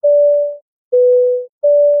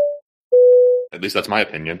At least that's my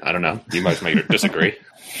opinion. I don't know. You might disagree.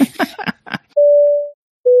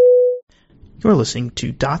 You're listening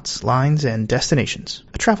to Dots, Lines, and Destinations,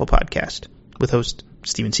 a travel podcast with hosts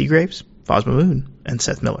Stephen Seagraves, Fosma Moon, and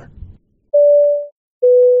Seth Miller.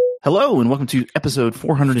 Hello, and welcome to episode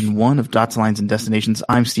 401 of Dots, Lines, and Destinations.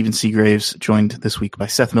 I'm Stephen Seagraves, joined this week by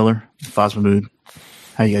Seth Miller, Fosma Moon.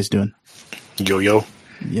 How you guys doing? Yo.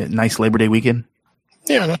 Yeah, nice Labor Day weekend?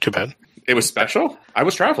 Yeah, not too bad. It was special. I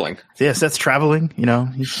was traveling. Yeah, Seth's traveling. You know,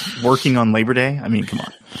 he's working on Labor Day. I mean, come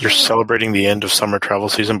on. You're celebrating the end of summer travel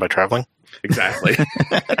season by traveling? Exactly.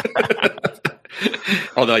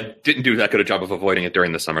 Although I didn't do that good a job of avoiding it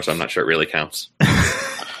during the summer, so I'm not sure it really counts.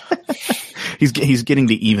 He's getting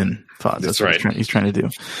the even thoughts. That's right. He's trying to do.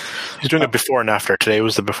 He's doing it before and after. Today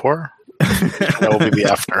was the before. That will be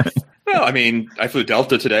the after. Well, I mean, I flew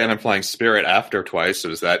Delta today, and I'm flying Spirit after twice. So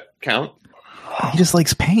does that count? He just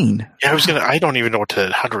likes pain. Yeah, I don't even know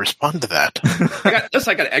how to respond to that.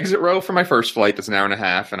 I got exit row for my first flight. That's an hour and a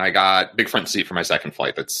half, and I got big front seat for my second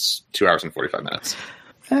flight. That's 2 hours and 45 minutes.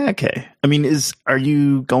 Okay. I mean, are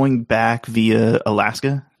you going back via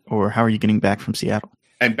Alaska, or how are you getting back from Seattle?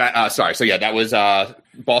 And that was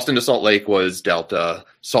Boston to Salt Lake was Delta.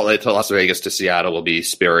 Salt Lake to Las Vegas to Seattle will be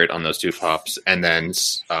Spirit on those two hops, and then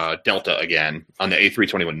Delta again on the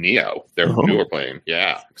A321neo. Their newer plane.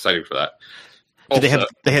 Yeah, excited for that. Did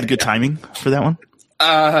they had good timing for that one?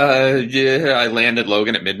 Yeah, I landed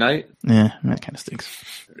Logan at midnight. Yeah, that kind of stinks.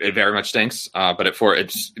 It very much stinks. But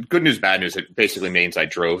it's good news, bad news. It basically means I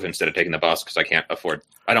drove instead of taking the bus because I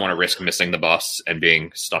don't want to risk missing the bus and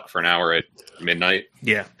being stuck for an hour at midnight.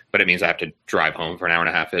 Yeah. But it means I have to drive home for an hour and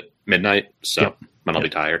a half at midnight. So then I'll be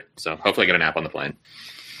tired. So hopefully I get a nap on the plane.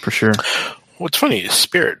 For sure. What's funny is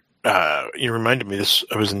Spirit. You reminded me this.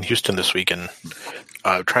 I was in Houston this week and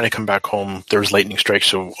trying to come back home. There was lightning strikes,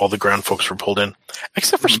 so all the ground folks were pulled in,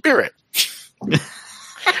 except for Spirit.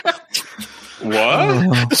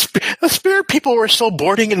 What? The Spirit people were still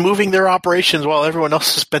boarding and moving their operations while everyone else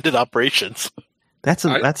suspended operations.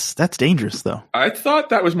 That's dangerous, though. I thought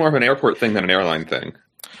that was more of an airport thing than an airline thing.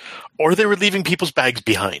 Or they were leaving people's bags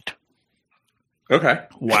behind. Okay.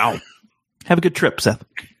 Wow. Have a good trip, Seth.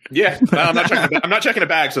 Yeah, well, I'm not checking a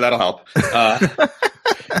bag, so that'll help.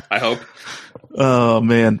 I hope. Oh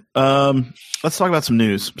man, let's talk about some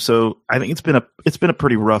news. So I think it's been a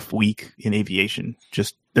pretty rough week in aviation.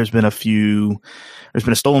 Just there's been a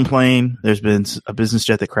stolen plane. There's been a business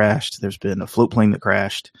jet that crashed. There's been a float plane that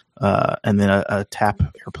crashed, and then a TAP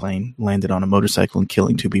airplane landed on a motorcycle and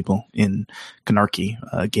killing 2 people in Conakry,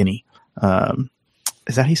 Guinea.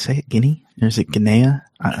 Is that how you say it? Guinea? Or is it Guinea?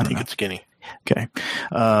 I think it's Guinea. Okay.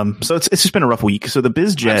 So it's just been a rough week. So the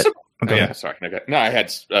BizJet. Okay. Yeah, sorry. No, I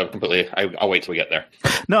had completely. I'll wait till we get there.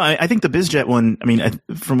 No, I think the BizJet one, I mean,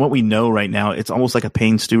 from what we know right now, it's almost like a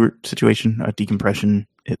Payne Stewart situation, a decompression.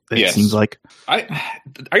 It seems like. I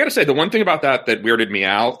got to say, the one thing about that weirded me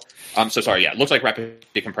out. So sorry. Yeah, it looks like rapid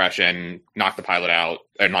decompression knocked the pilot out,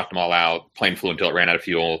 or knocked them all out. Plane flew until it ran out of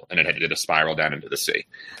fuel, and it did a spiral down into the sea.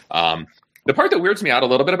 The part that weirds me out a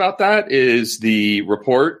little bit about that is the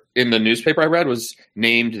report in the newspaper I read was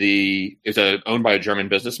named owned by a German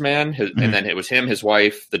businessman, and then it was him, his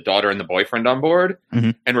wife, the daughter, and the boyfriend on board,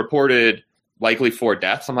 and reported likely 4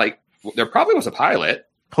 deaths. I'm like, well, there probably was a pilot.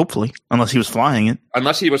 Hopefully, unless he was flying it.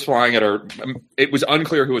 Unless he was flying it, or it was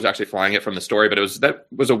unclear who was actually flying it from the story, but that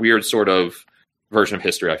was a weird sort of version of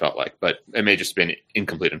history, I felt like. But it may just been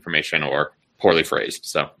incomplete information or poorly phrased.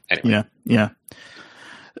 So anyway. Yeah.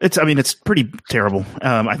 It's pretty terrible.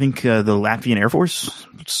 I think the Latvian Air Force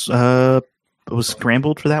was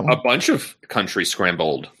scrambled for that one. A bunch of countries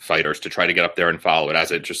scrambled fighters to try to get up there and follow it as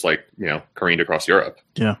it just careened across Europe.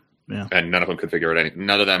 Yeah. And none of them could figure it out.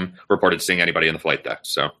 None of them reported seeing anybody in the flight deck.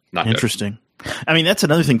 So not interesting. Good. I mean, that's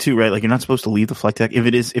another thing too, right? Like you're not supposed to leave the flight deck. If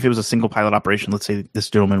it was a single pilot operation, let's say this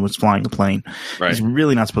gentleman was flying the plane, right. He's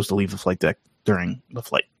really not supposed to leave the flight deck during the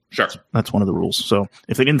flight. Sure. That's one of the rules. So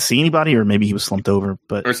if they didn't see anybody, or maybe he was slumped over,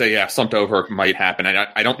 slumped over might happen.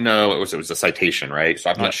 I don't know. It was a citation, right? So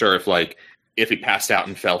I'm not sure if he passed out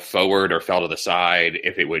and fell forward or fell to the side,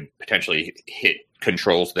 if it would potentially hit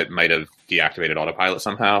controls that might have deactivated autopilot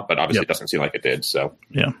somehow, but obviously it doesn't seem like it did. So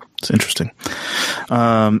yeah, it's interesting.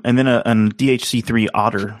 And then a DHC-3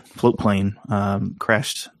 Otter float plane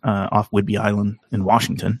crashed off Whidbey Island in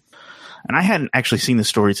Washington. And I hadn't actually seen this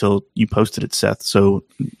story till you posted it, Seth, so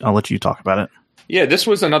I'll let you talk about it. Yeah, this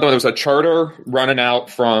was another one. There was a charter running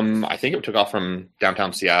out from, I think it took off from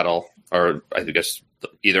downtown Seattle, or I guess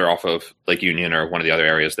either off of Lake Union or one of the other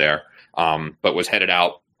areas there, but was headed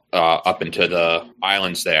out up into the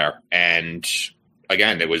islands there. And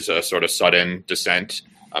again, it was a sort of sudden descent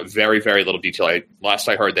Very, very little detail. Last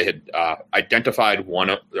I heard, they had identified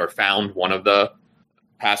found one of the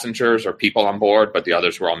passengers or people on board, but the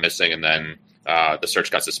others were all missing, and then the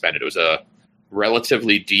search got suspended. It was a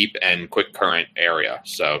relatively deep and quick current area,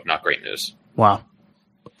 so not great news. Wow.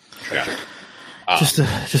 Yeah.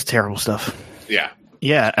 Just terrible stuff. Yeah.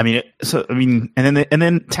 Yeah. I mean, and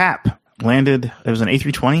then TAP landed. It was an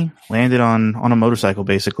A320 landed on a motorcycle,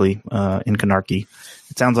 basically, in Canarsie.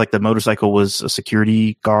 It sounds like the motorcycle was a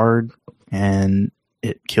security guard, and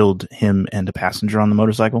it killed him and a passenger on the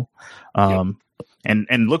motorcycle. And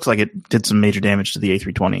looks like it did some major damage to the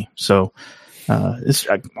A320. So it's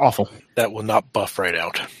awful. That will not buff right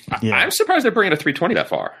out. Yeah. I'm surprised they're bringing a 320 that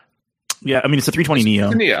far. Yeah, I mean, it's a 320 Neo.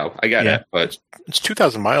 It's a Neo, I get it, but it's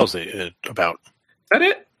 2,000 miles. About. Is that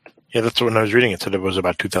it? Yeah, that's when I was reading. It said it was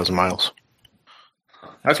about 2,000 miles.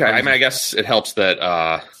 Okay, I mean, I guess it helps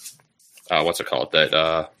that what's it called?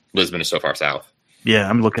 That Lisbon is so far south. Yeah,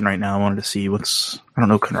 I'm looking right now. I wanted to see I don't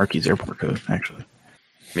know Canarkie's airport code, actually.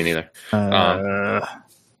 Me neither. I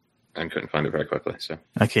couldn't find it very quickly, so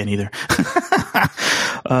I can't either.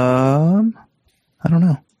 I don't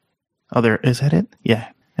know. Oh, is that it? Yeah,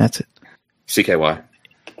 that's it. CKY.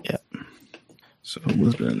 Yeah. So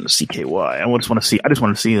Lisbon, CKY. I just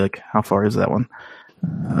want to see like how far is that one?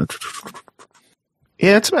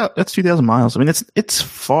 Yeah, that's 2,000 miles. I mean, it's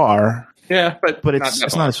far. Yeah, but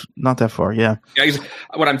it's not that far. Yeah. Yeah.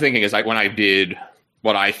 What I'm thinking is, like, when I did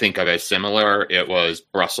what I think of as similar, it was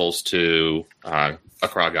Brussels to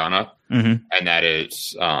Accra, Ghana, and that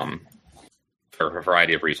is for a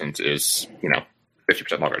variety of reasons is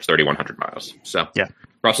 50% longer. It's 3,100 miles. So yeah,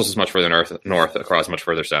 Brussels is much further north. Accra is much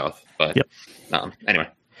further south. But anyway.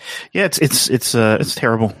 Yeah, it's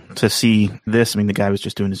terrible to see this. I mean, the guy was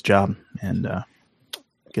just doing his job, and I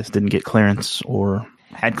guess didn't get clearance or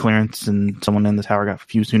had clearance, and someone in the tower got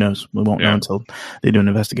fused. Who knows? We won't know until they do an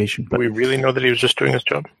investigation. But do we really know that he was just doing his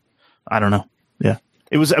job? I don't know. Yeah,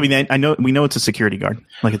 it was. I mean, I know we know it's a security guard.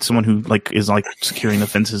 Like, it's someone who is securing the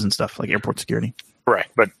fences and stuff, like airport security. Right,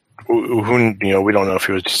 but who we don't know if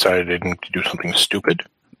he was deciding to do something stupid.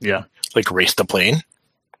 Yeah, like race the plane.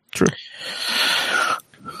 True.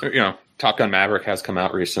 Top Gun Maverick has come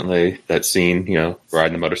out recently. That scene,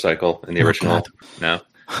 riding the motorcycle in the original. No.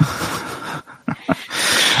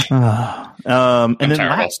 I'm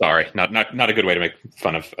terrible. Sorry, not a good way to make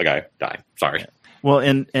fun of a guy dying. Sorry. Well,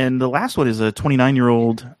 and the last one is a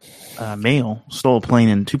 29-year-old male stole a plane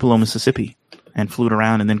in Tupelo, Mississippi, and flew it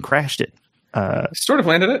around and then crashed it. Sort of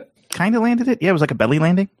landed it. Kind of landed it. Yeah, it was like a belly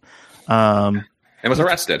landing. And was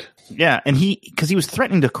arrested. Yeah, and because he was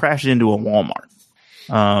threatening to crash it into a Walmart,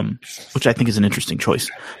 which I think is an interesting choice.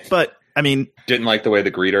 But I mean, didn't like the way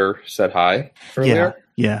the greeter said hi earlier.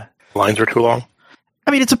 Yeah. Lines were too long.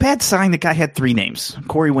 I mean, it's a bad sign. The guy had 3 names: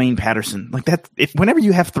 Corey Wayne Patterson. Like that. Whenever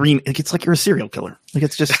you have 3, it's like you're a serial killer. Like,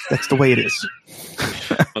 it's just that's the way it is.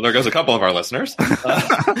 Well, there goes a couple of our listeners.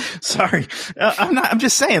 Sorry, I'm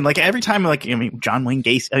just saying. Like, every time, John Wayne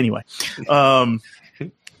Gacy. Anyway,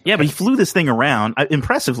 yeah, but he flew this thing around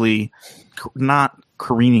impressively, not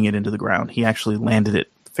careening it into the ground. He actually landed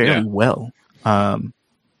it fairly well.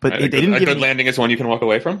 But they didn't. A good landing is one you can walk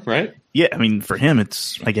away from, right? Yeah, I mean, for him,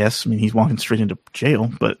 I guess. I mean, he's walking straight into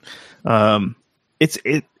jail, but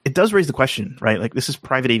it does raise the question, right? Like, this is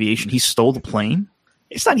private aviation. He stole the plane.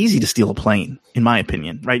 It's not easy to steal a plane, in my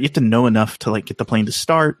opinion, right? You have to know enough to get the plane to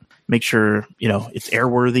start, make sure it's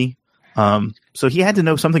airworthy. So he had to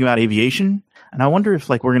know something about aviation, and I wonder if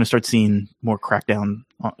we're going to start seeing more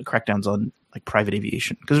crackdowns on private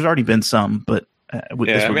aviation, because there's already been some, but.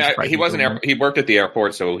 He wasn't. He worked at the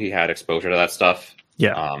airport, so he had exposure to that stuff.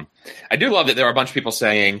 Yeah. I do love that there are a bunch of people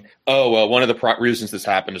saying, "Oh, well, one of the reasons this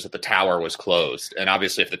happened is that the tower was closed, and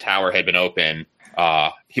obviously, if the tower had been open,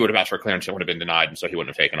 he would have asked for clearance and would have been denied, and so he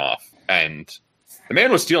wouldn't have taken off." And the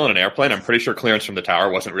man was stealing an airplane. I'm pretty sure clearance from the tower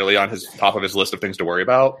wasn't really on his top of his list of things to worry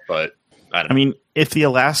about. But I mean, if the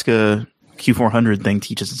Alaska Q400 thing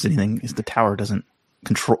teaches us anything, is the tower doesn't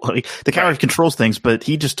control. The tower controls things, but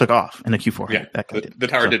he just took off in a Q400. Yeah, that guy the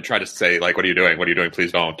tower did try to say, what are you doing? What are you doing?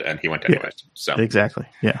 Please don't. And he went anyways. So exactly.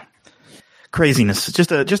 Yeah. Craziness.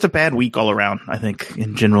 Just a bad week all around, I think,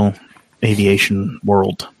 in general aviation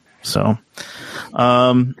world. So,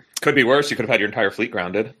 could be worse. You could have had your entire fleet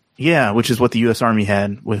grounded. Yeah, which is what the U.S. Army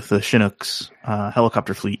had with the Chinook's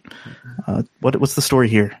helicopter fleet. What's the story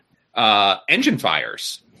here? Engine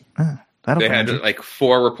fires. They had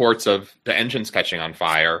 4 reports of the engines catching on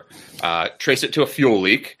fire, traced it to a fuel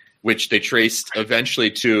leak, which they traced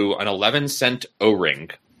eventually to an 11-cent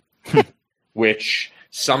O-ring, which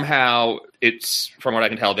somehow, it's, from what I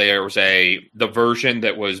can tell, the version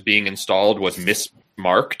that was being installed was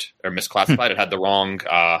mismarked or misclassified. It had the wrong.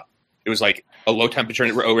 It was like a low temperature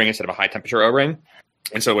O-ring instead of a high temperature O-ring,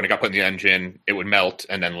 and so when it got put in the engine, it would melt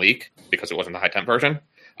and then leak because it wasn't the high temp version.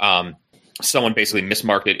 Someone basically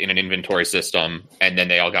mismarked it in an inventory system, and then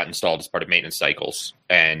they all got installed as part of maintenance cycles.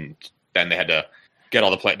 And then they had to get all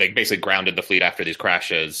the they basically grounded the fleet after these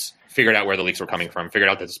crashes, figured out where the leaks were coming from, figured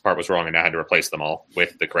out that this part was wrong, and now had to replace them all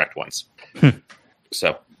with the correct ones.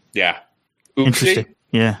 So, yeah. Oopsie. Interesting.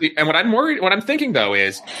 Yeah. And what I'm thinking though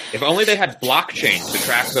is if only they had blockchain to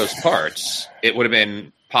track those parts, it would have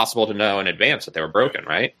been possible to know in advance that they were broken,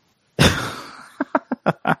 right?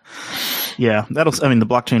 Yeah, the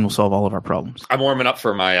blockchain will solve all of our problems. I'm warming up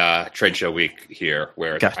for my trade show week here,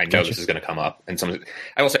 where I know this is going to come up. And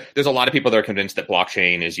I will say, there's a lot of people that are convinced that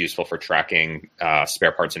blockchain is useful for tracking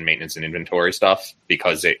spare parts and maintenance and inventory stuff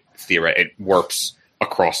because it works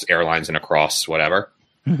across airlines and across whatever,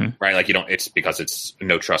 right? Like it's because it's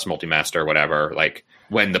no trust multi-master or whatever. Like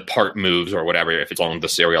when the part moves or whatever, if it's on the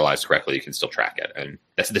serialized correctly, you can still track it. And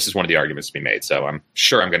this is one of the arguments to be made. So I'm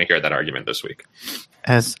sure I'm going to hear that argument this week.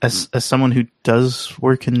 As someone who does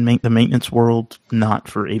work in the maintenance world, not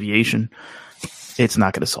for aviation, it's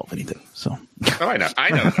not going to solve anything. So, I know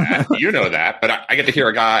that. You know that, but I get to hear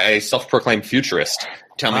a self-proclaimed futurist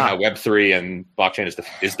tell me how Web3 and blockchain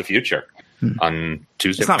is the future on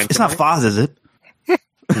Tuesday. It's not Foz, is it?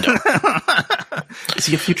 No. Is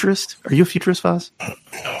he a futurist? Are you a futurist, Foz? No.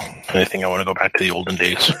 Anything I want to go back to the olden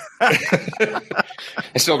days.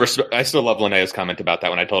 I still love Linnea's comment about that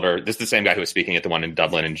when I told her this is the same guy who was speaking at the one in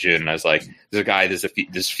Dublin in June, and I was like, "There's a guy,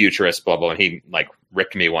 this futurist, blah blah," and he like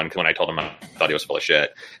ripped me one when I told him I thought he was full of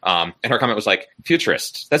shit. And her comment was like,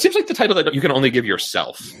 "Futurist." That seems like the title that you can only give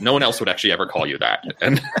yourself. No one else would actually ever call you that,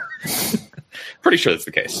 and pretty sure that's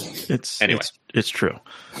the case. It's true.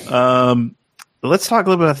 Let's talk a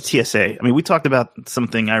little bit about the TSA. I mean, we talked about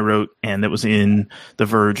something I wrote, and that was in The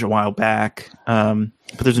Verge a while back. But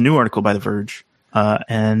there's a new article by The Verge.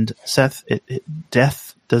 And Seth,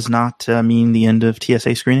 death does not mean the end of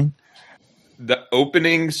TSA screening? The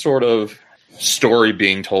opening sort of story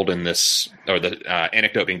being told in this, or the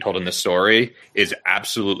anecdote being told in this story, is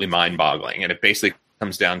absolutely mind-boggling. And it basically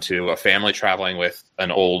comes down to a family traveling with an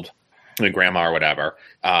old grandma or whatever,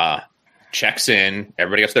 checks in,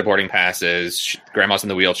 everybody gets their boarding passes, grandma's in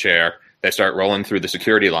the wheelchair, they start rolling through the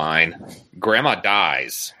security line, grandma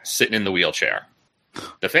dies sitting in the wheelchair.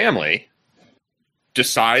 The family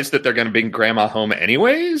decides that they're going to bring grandma home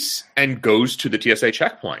anyways and goes to the TSA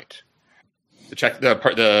checkpoint.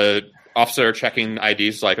 The officer checking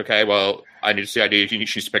IDs like, okay, well, I need to see ID. She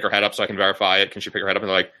needs to pick her head up so I can verify it. Can she pick her head up? And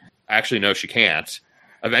they're like, actually, no, she can't.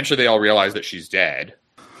 Eventually, they all realize that she's dead.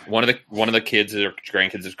 One of the kids or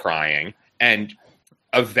grandkids is crying. And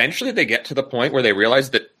eventually they get to the point where they realize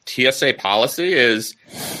that TSA policy is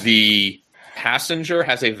the passenger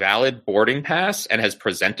has a valid boarding pass and has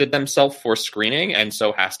presented themselves for screening and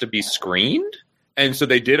so has to be screened. And so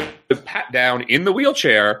they did a pat down in the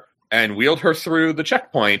wheelchair and wheeled her through the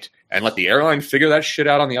checkpoint and let the airline figure that shit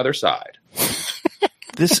out on the other side.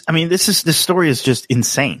 This story is just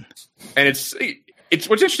insane. And it's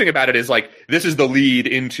what's interesting about it is like this is the lead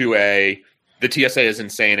into the TSA is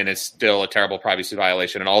insane and is still a terrible privacy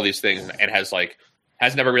violation and all these things and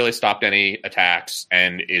has never really stopped any attacks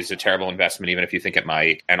and is a terrible investment even if you think it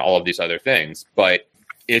might and all of these other things. But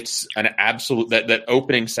it's an absolute that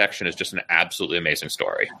opening section is just an absolutely amazing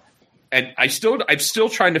story. And I'm still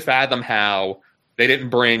trying to fathom how they didn't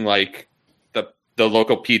bring like the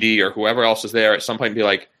local PD or whoever else is there at some point and be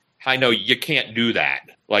like, I know you can't do that.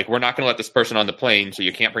 Like, we're not going to let this person on the plane, so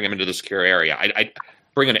you can't bring him into the secure area. I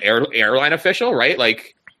bring an airline official, right?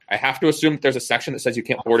 Like, I have to assume that there's a section that says you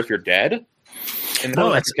can't board if you're dead.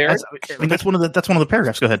 That's one of the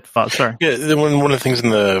paragraphs. Go ahead. Sorry. Yeah, one of the things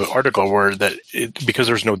in the article were that because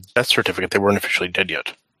there's no death certificate, they weren't officially dead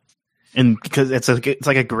yet. And because it's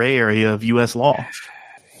like a gray area of U.S. law.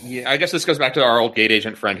 Yeah, I guess this goes back to our old gate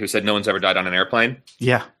agent friend who said no one's ever died on an airplane.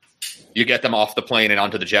 Yeah. You get them off the plane and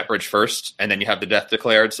onto the jet bridge first, and then you have the death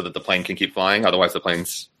declared so that the plane can keep flying. Otherwise, the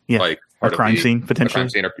plane's like a crime scene potentially. A crime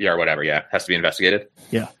scene or whatever. Yeah, has to be investigated.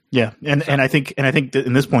 Yeah. And I think that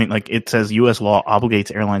in this point, like it says, U.S. law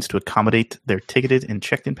obligates airlines to accommodate their ticketed and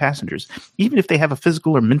checked-in passengers, even if they have a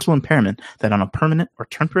physical or mental impairment that, on a permanent or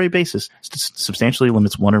temporary basis, substantially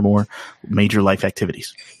limits one or more major life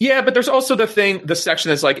activities. Yeah, but there's also the section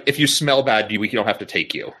that's like, if you smell bad, we don't have to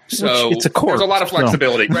take you. So it's a corpse. There's a lot of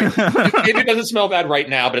flexibility, right? Maybe it doesn't smell bad right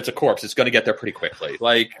now, but it's a corpse. It's going to get there pretty quickly.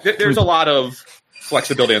 Like there's a lot of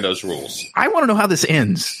flexibility in those rules. I want to know how this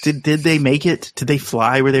ends. Did they make it? Did they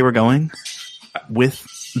fly where they were going with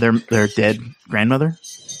their dead grandmother?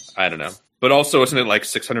 I don't know. But also, isn't it like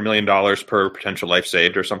 $600 million per potential life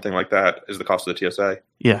saved or something like that is the cost of the TSA?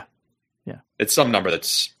 Yeah. It's some number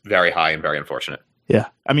that's very high and very unfortunate. Yeah.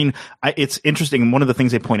 I mean, it's interesting. And one of the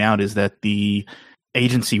things they point out is that the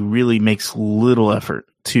agency really makes little effort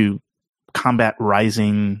to combat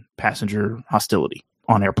rising passenger hostility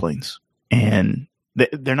on airplanes. And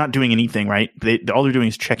they're not doing anything, right? All they're doing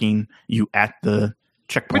is checking you at the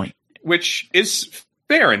checkpoint. Which is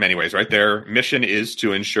fair in many ways, right? Their mission is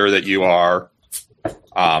to ensure that you are...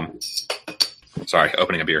 sorry,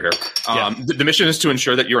 opening a beer here. The mission is to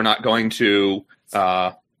ensure that you're not going to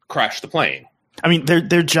crash the plane. I mean,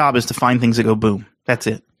 their job is to find things that go boom. That's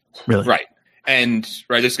it, really. Right. And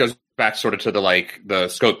this goes back sort of to the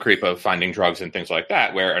scope creep of finding drugs and things like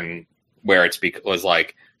that, where it's was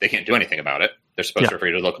like they can't do anything about it. They're supposed to refer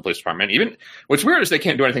you to the local police department. Even what's weird is they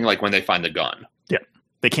can't do anything like when they find the gun. Yeah,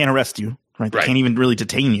 they can't arrest you. Right. They can't even really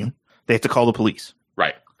detain you. They have to call the police.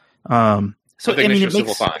 Right. So I mean, it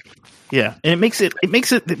makes fine. Yeah, and it makes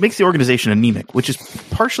the organization anemic, which is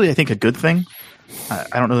partially, I think, a good thing.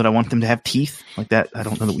 I don't know that I want them to have teeth like that. I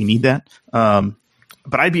don't know that we need that.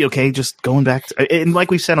 But I'd be okay just going back to, and like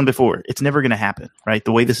we've said on before, it's never going to happen, right?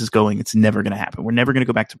 The way this is going, it's never going to happen. We're never going to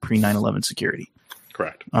go back to pre 9/11 security.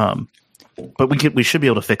 Correct. But we should be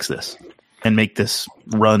able to fix this and make this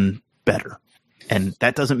run better. And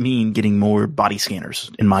that doesn't mean getting more body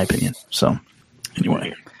scanners, in my opinion. So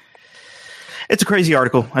anyway, it's a crazy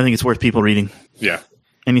article. I think it's worth people reading. Yeah.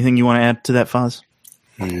 Anything you want to add to that, Foz?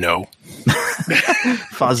 No.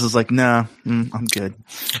 Foz is like, nah, I'm good.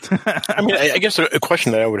 I mean, I guess a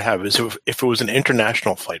question that I would have is if it was an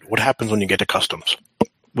international flight, what happens when you get to customs?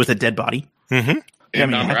 With a dead body? Mm-hmm.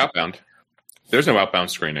 Inbound or outbound? There's no outbound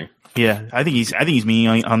screening. Yeah, I think he's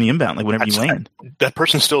meaning on the inbound, like whenever you land. That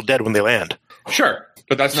person's still dead when they land. Sure,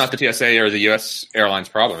 but that's not the TSA or the U.S. airlines'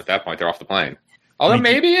 problem at that point. They're off the plane. Although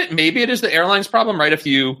maybe it is the airline's problem, right? If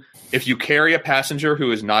you carry a passenger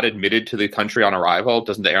who is not admitted to the country on arrival,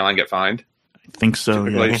 doesn't the airline get fined? I think so.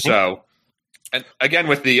 Typically, yeah. So. And again,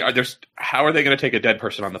 with how are they going to take a dead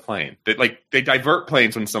person on the plane? They divert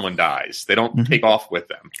planes when someone dies. They don't take off with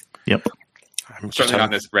them. Yep. Certainly not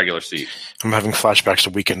in this regular seat. I'm having flashbacks to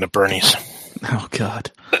Weekend at Bernie's. Oh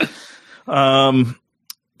God.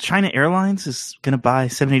 China Airlines is going to buy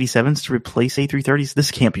 787s to replace A330s. This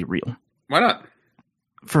can't be real. Why not?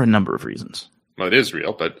 For a number of reasons. Well, it is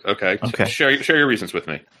real, but okay. Share your reasons with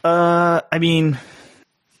me. I mean,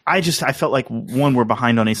 I felt like we're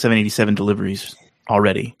behind on a 787 deliveries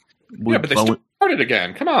already. Yeah, but they started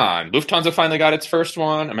again. Come on. Lufthansa finally got its first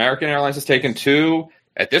one. American Airlines has taken 2.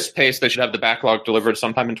 At this pace, they should have the backlog delivered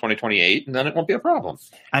sometime in 2028, and then it won't be a problem.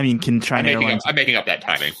 I mean, can China Airlines... I'm making up that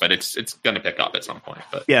timing, but it's going to pick up at some point.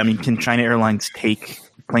 But. Yeah, I mean, can China Airlines take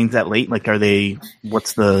planes that late? Like, are they...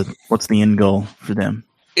 What's the end goal for them?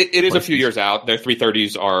 It is a few years out. Their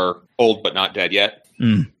 330s are old but not dead yet.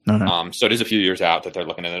 No. So it is a few years out that they're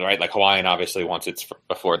looking at it, right? Like Hawaiian obviously wants it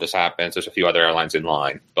before this happens. There's a few other airlines in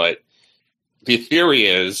line. But the theory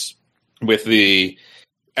is with the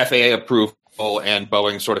FAA approval and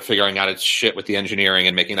Boeing sort of figuring out its shit with the engineering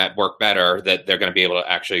and making that work better, that they're going to be able to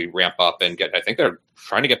actually ramp up and get, I think they're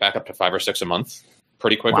trying to get back up to 5 or 6 a month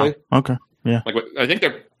pretty quickly. Wow. Okay. Yeah. Like I think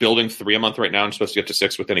they're building 3 a month right now and supposed to get to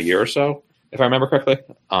 6 within a year or so, if I remember correctly.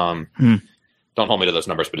 Don't hold me to those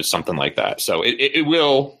numbers, but it's something like that. So it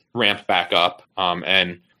will ramp back up.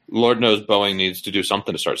 And Lord knows Boeing needs to do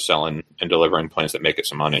something to start selling and delivering planes that make it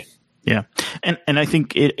some money. Yeah. And I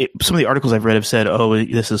think some of the articles I've read have said,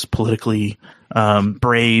 this is politically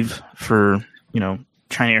brave for,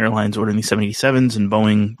 China Airlines ordering these 787s and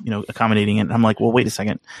Boeing, accommodating it. And I'm like, well, wait a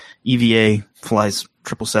second. EVA flies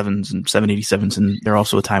 777s and 787s, and they're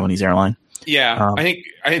also a Taiwanese airline. Yeah. I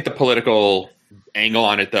think the political angle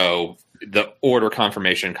on it, though, the order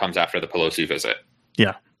confirmation comes after the Pelosi visit.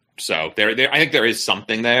 Yeah. So I think there is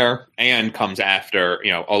something there, and comes after,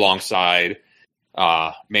 alongside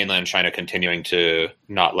mainland China continuing to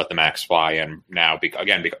not let the MAX fly, and now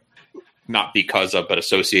not because of, but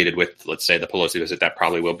associated with, let's say, the Pelosi visit, that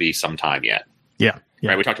probably will be some time yet. Yeah.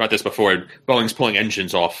 Right. We talked about this before. Boeing's pulling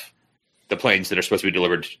engines off the planes that are supposed to be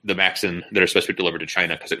delivered, the MAX that are supposed to be delivered to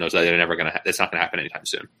China, because it knows that it's not going to happen anytime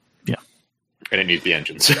soon. Yeah. And it needs the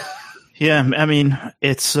engines. Yeah. I mean,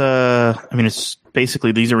 it's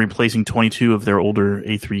basically, these are replacing 22 of their older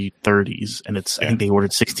A330s, and I think they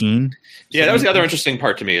ordered 16. Yeah. That was the other interesting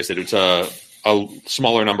part to me, is that it's a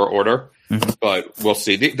smaller number order, but we'll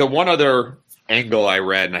see. The one other angle I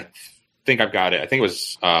read, and I think I've got it, I think it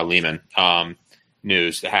was Lehman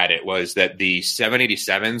News that had it, was that the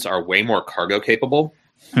 787s are way more cargo capable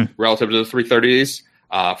relative to the 330s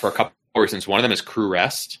for a couple of reasons. One of them is crew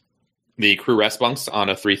rest. the crew rest bunks on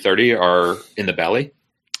a 330 are in the belly.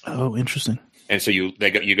 Oh, interesting. And so you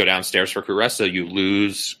go downstairs for crew rest, so you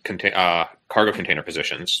lose cargo container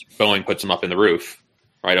positions. Boeing puts them up in the roof,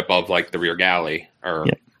 right above like the rear galley, or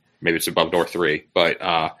maybe it's above door 3. But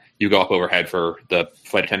you go up overhead for the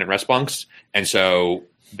flight attendant rest bunks, and so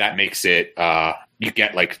that makes it you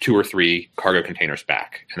get like 2 or 3 cargo containers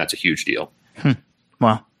back, and that's a huge deal.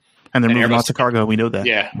 Wow. And they're moving lots of cargo. We know that.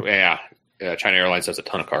 Yeah. China Airlines does a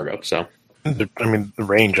ton of cargo. So, I mean, the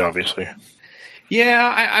range, obviously.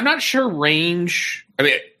 Yeah, I'm not sure range. I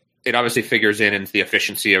mean, it obviously figures in the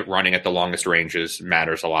efficiency of running at the longest ranges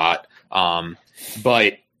matters a lot.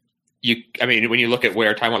 But when you look at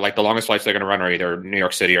where Taiwan, like the longest flights they're going to run are either New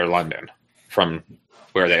York City or London from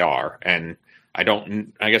where they are. And I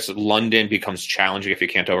guess London becomes challenging if you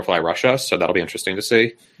can't overfly Russia. So that'll be interesting to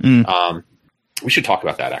see. We should talk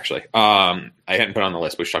about that, actually. I hadn't put it on the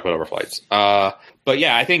list, but we should talk about overflights. But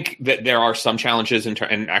yeah, I think that there are some challenges, and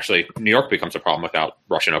actually New York becomes a problem without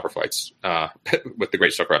Russian overflights with the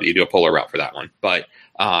Great Silk Route. You do a polar route for that one. But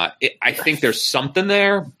I think there's something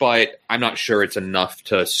there, but I'm not sure it's enough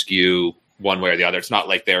to skew one way or the other. It's not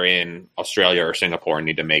like they're in Australia or Singapore and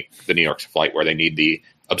need to make the New York flight where they need the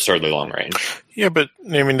absurdly long range. Yeah, but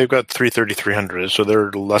I mean, they've got 330-300, so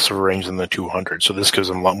they're less of a range than the 200. So this gives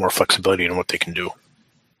them a lot more flexibility in what they can do.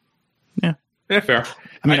 Yeah, fair.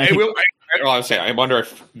 I wonder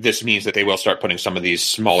if this means that they will start putting some of these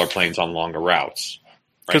smaller planes on longer routes.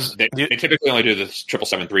 Because they typically only do the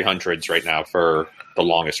 777-300s right now for the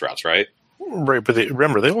longest routes, right? Right, but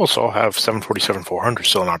remember, they also have 747-400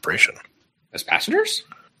 still in operation. As passengers?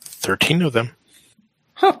 13 of them.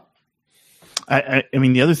 Huh. I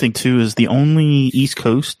mean, the other thing, too, is the only East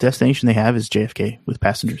Coast destination they have is JFK with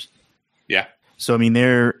passengers. Yeah. So, I mean,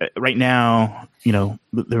 they're right now,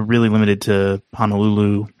 they're really limited to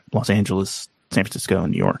Honolulu, Los Angeles, San Francisco,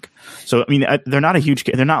 and New York. So, I mean, they're not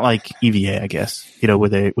they're not like EVA, I guess, where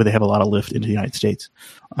they have a lot of lift into the United States.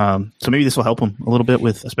 So maybe this will help them a little bit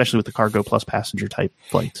especially with the cargo plus passenger type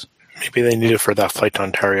flights. Maybe they need it for that flight to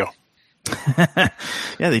Ontario.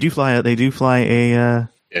 Yeah, they do fly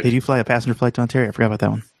a passenger flight to Ontario. I forgot about that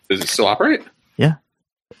one. Does it still operate? Yeah.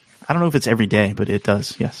 I don't know if it's every day, but it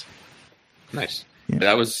does, yes. Nice. Yeah.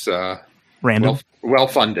 That was random. Well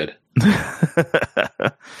funded.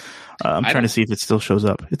 I'm trying to see if it still shows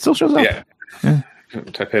up. It still shows up. Yeah.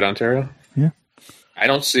 Taipei, Ontario? Yeah. I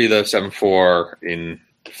don't see the 74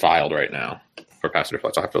 filed right now for passenger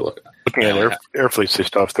flights. I'll have to look. Looking at air fleets, they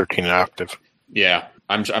still have 13 active. Yeah.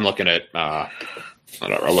 I'm looking at I'll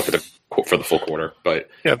look at the quote for the full quarter, but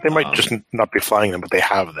yeah, they might just not be flying them, but they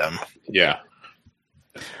have them. Yeah.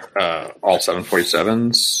 All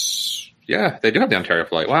 747s. Yeah, they do have the Ontario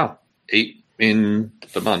flight. Wow. 8 in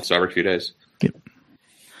the month, so every few days. Yep.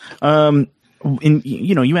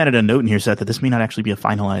 You added a note in here, Seth, that this may not actually be a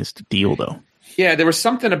finalized deal, though. Yeah, there was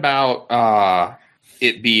something about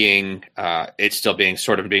it being it's still being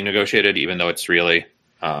sort of being negotiated, even though it's really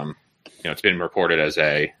it's been reported as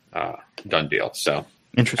a done deal. So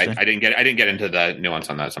interesting. I didn't get into the nuance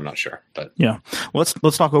on that, so I'm not sure. But yeah, well,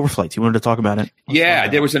 let's talk overflights. You wanted to talk about it.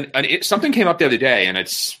 There was something came up the other day, and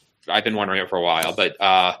I've been wondering it for a while, but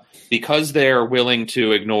because they're willing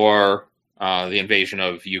to ignore the invasion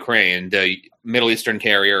of Ukraine, the Middle Eastern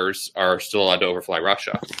carriers are still allowed to overfly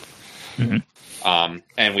Russia. Mm-hmm.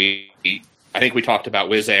 And I think we talked about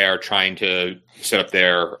Wizz Air trying to set up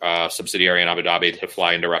their subsidiary in Abu Dhabi to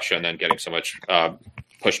fly into Russia, and then getting so much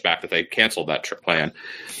pushback that they canceled that trip plan.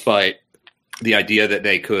 But the idea that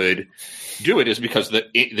they could do it is because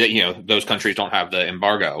those countries don't have the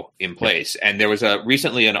embargo in place. And there was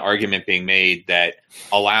recently an argument being made that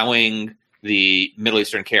allowing the Middle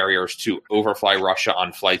Eastern carriers to overfly Russia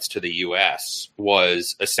on flights to the U.S.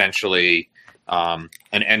 was essentially an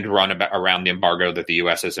end run around the embargo that the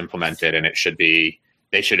U.S. has implemented, and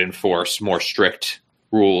they should enforce more strict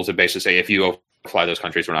rules and basically say, if you overfly those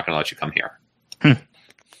countries, we're not going to let you come here.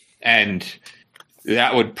 And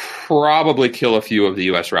that would probably kill a few of the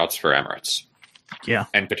U.S. routes for Emirates. Yeah.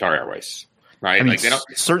 And Qatar Airways. Right? I mean,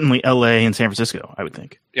 certainly L.A. and San Francisco, I would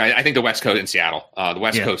think. Yeah, I think the West Coast and Seattle. The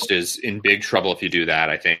West Coast is in big trouble if you do that,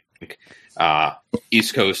 I think.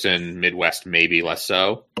 East Coast and Midwest maybe less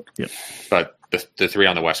so. Yeah. But the three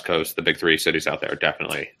on the West Coast, the big 3 cities out there,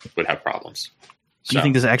 definitely would have problems. Do you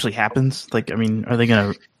think this actually happens? Like, I mean, are they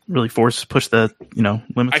going to really push the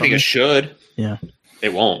limits? I think it should. Yeah.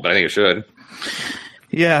 It won't, but I think it should.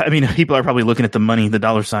 Yeah, I mean, people are probably looking at the money, the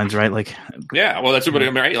dollar signs, right? Like, yeah, well, that's what I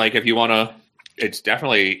mean, right? Like, if you want to, it's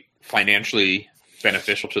definitely financially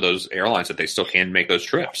beneficial to those airlines that they still can make those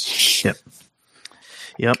trips. Yep.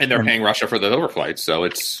 Yep. And they're paying Russia for the overflights, so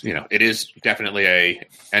it's it is definitely a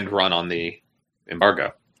end run on the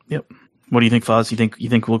embargo. Yep. What do you think, Foz? You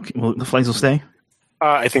think the flights will stay?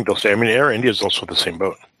 I think they'll stay. I mean, Air India is also the same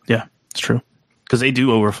boat. Yeah, it's true. Because they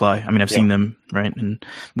do overfly. I mean, I've seen them, right? And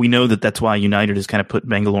we know that that's why United has kind of put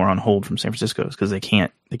Bangalore on hold from San Francisco, because they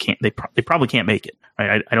probably can't make it.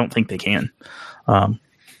 Right? I don't think they can. I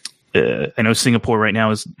know Singapore right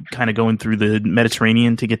now is kind of going through the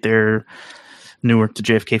Mediterranean to get their Newark to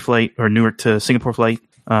JFK flight or Newark to Singapore flight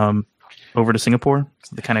over to Singapore.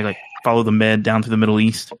 So they kind of like follow the Med down through the Middle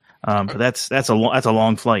East. But that's a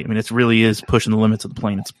long flight. I mean, it really is pushing the limits of the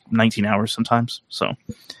plane. It's 19 hours sometimes. So,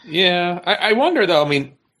 yeah, I wonder though. I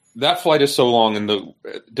mean, that flight is so long, and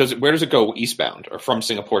where does it go eastbound or from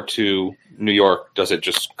Singapore to New York? Does it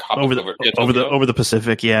just hop over the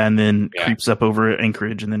Pacific? Yeah, and then creeps up over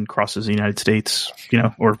Anchorage and then crosses the United States,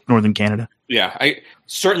 or northern Canada. Yeah,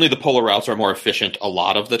 certainly the polar routes are more efficient a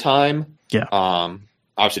lot of the time. Yeah.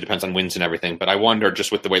 Obviously depends on winds and everything, but I wonder,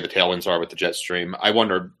 just with the way the tailwinds are with the jet stream, I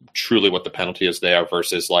wonder truly what the penalty is there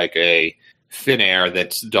versus like a Finnair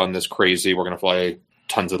that's done this crazy, we're going to fly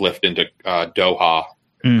tons of lift into Doha,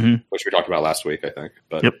 which we talked about last week, I think.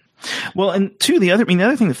 But yep. Well, and the other thing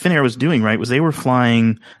that Finnair was doing, right, was they were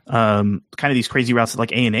flying kind of these crazy routes that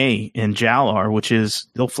like ANA and JAL are, which is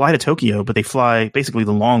they'll fly to Tokyo, but they fly basically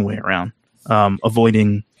the long way around,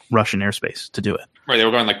 avoiding Russian airspace to do it. Right, they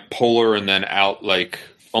were going like polar and then out like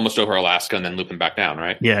almost over Alaska and then looping back down,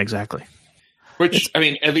 right? Yeah, exactly. Which, I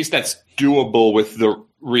mean, at least that's doable with the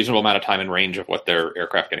reasonable amount of time and range of what their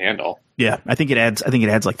aircraft can handle. Yeah, I think it adds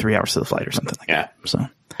like 3 hours to the flight or something like that. So,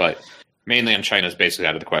 but mainland China is basically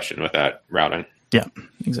out of the question with that routing. Yeah,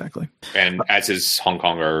 exactly. And as is Hong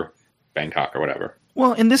Kong or Bangkok or whatever.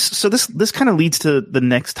 Well, and this kind of leads to the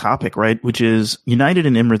next topic, right? Which is United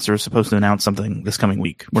and Emirates are supposed to announce something this coming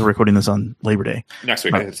week. We're recording this on Labor Day. Next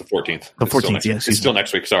week, it's the 14th. The 14th, yes. It's still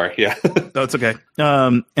next week, sorry. Yeah. No, it's okay.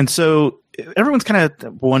 And so everyone's kind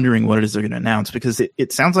of wondering what it is they're going to announce, because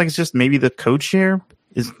it sounds like it's just maybe the code share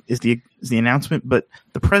is the announcement, but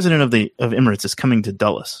the president of Emirates is coming to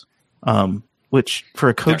Dulles. Which for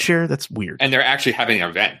a code share, that's weird. And they're actually having an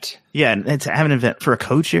event. Yeah, and to have an event for a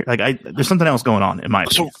code share, there's something else going on in my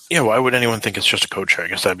opinion. So, yeah, why would anyone think it's just a code share? I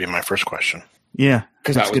guess that'd be my first question. Yeah.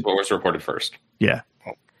 Because that was what was reported first. Yeah.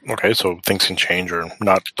 Okay, so things can change, or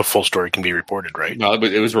not the full story can be reported, right? No,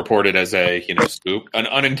 but it was reported as a scoop, an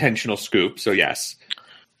unintentional scoop, so yes.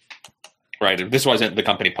 Right, this wasn't the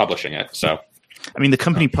company publishing it, so... I mean, the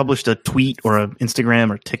company published a tweet or an Instagram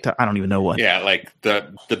or TikTok. I don't even know what. Yeah, like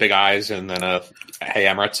the big eyes and then "Hey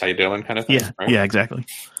Emirates, how you doing?" kind of thing. Yeah, right? Yeah, exactly.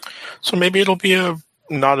 So maybe it'll be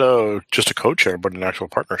not just a code share, but an actual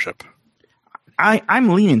partnership. I'm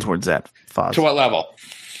leaning towards that, Foz. To what level?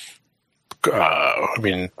 I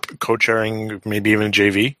mean, code sharing, maybe even a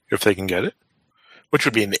JV if they can get it, which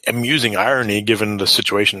would be an amusing irony given the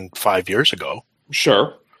situation 5 years ago.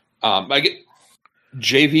 Sure, I get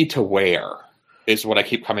JV to where is what I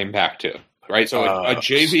keep coming back to, right? So a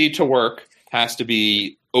JV to work has to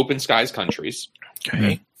be open skies countries.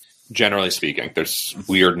 Okay. Generally speaking, there's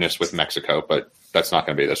weirdness with Mexico, but that's not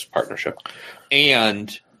going to be this partnership.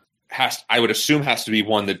 And I would assume has to be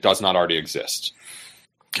one that does not already exist.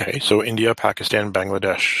 Okay, so India, Pakistan,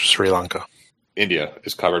 Bangladesh, Sri Lanka. India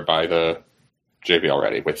is covered by the JV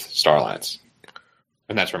already with Star Alliance.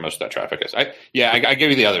 And that's where most of that traffic is. I give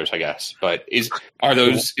you the others, I guess. But is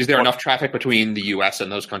there enough traffic between the U.S.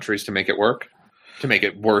 and those countries to make it work? To make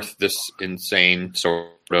it worth this insane sort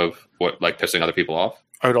of pissing other people off?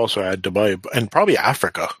 I would also add Dubai and probably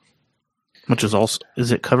Africa. Which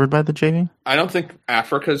is it covered by the JV? I don't think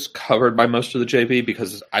Africa's covered by most of the JV,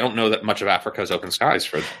 because I don't know that much of Africa is open skies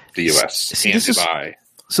for the U.S. and Dubai.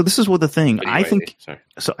 So this is what the thing. I think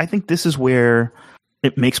this is where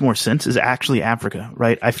it makes more sense, is actually Africa,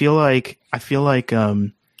 right? I feel like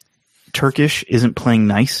Turkish isn't playing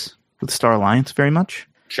nice with Star Alliance very much.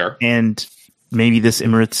 Sure. And maybe this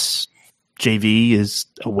Emirates JV is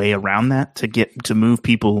a way around that to move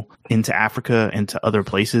people into Africa and to other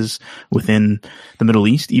places within the Middle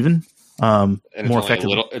East, even more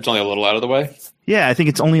effectively. It's only a little out of the way. Yeah, I think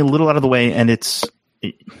it's only a little out of the way, and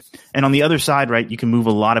on the other side, right? You can move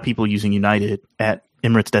a lot of people using United at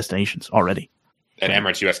Emirates destinations already. And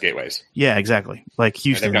Emirates US gateways. Yeah, exactly. Like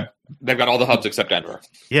Houston. They've got all the hubs except Denver.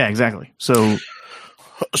 Yeah, exactly. So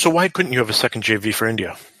why couldn't you have a second JV for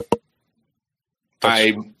India?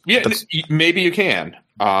 Maybe you can.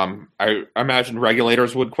 I imagine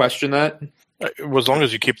regulators would question that. As long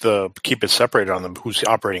as you keep it separated on them, who's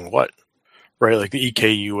operating what, right? Like the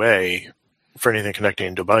EKUA for anything connecting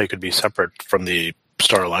in Dubai could be separate from the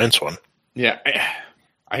Star Alliance one. Yeah,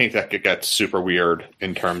 I think that could get super weird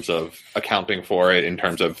in terms of accounting for it, in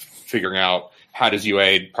terms of figuring out how does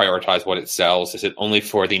UA prioritize what it sells. Is it only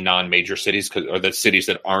for the non-major cities or the cities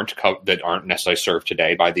that aren't necessarily served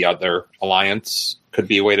today by the other alliance? Could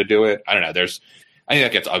be a way to do it. I don't know. I think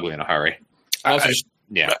that gets ugly in a hurry. I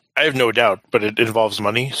have no doubt, but it involves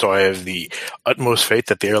money, so I have the utmost faith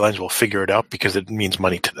that the airlines will figure it out because it means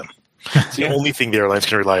money to them. It's the only thing the airlines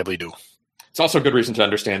can reliably do. It's also a good reason to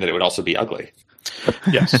understand that it would also be ugly.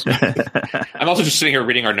 Yes. I'm also just sitting here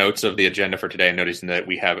reading our notes of the agenda for today and noticing that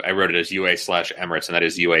I wrote it as UA/Emirates, and that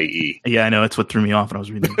is UAE. Yeah, I know. That's what threw me off when I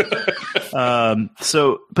was reading it.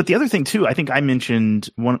 But the other thing, too, I think I mentioned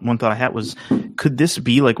one thought I had was, could this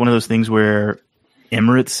be like one of those things where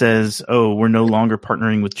Emirates says, oh, we're no longer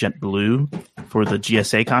partnering with JetBlue for the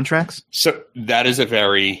GSA contracts? So that is a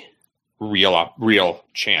very real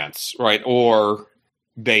chance, right? Or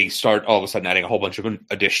they start all of a sudden adding a whole bunch of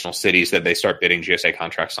additional cities that they start bidding GSA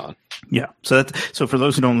contracts on. Yeah. So for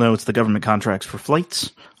those who don't know, it's the government contracts for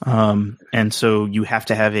flights. And so you have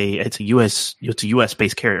to have it's a US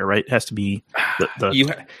based carrier, right? It has to be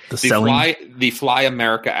the Fly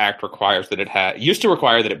America Act requires that used to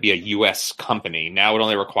require that it be a US company. Now it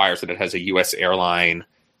only requires that it has a US airline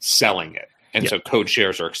selling it. And so code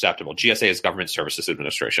shares are acceptable. GSA is Government Services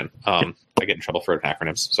Administration. I get in trouble for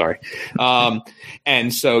acronyms. Sorry.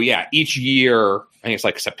 And so, each year, I think it's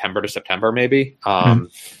like September to September, maybe,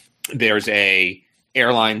 there's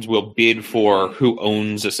airlines will bid for who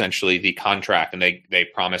owns essentially the contract, and they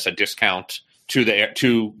promise a discount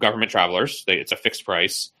to government travelers. It's a fixed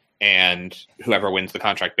price, and whoever wins the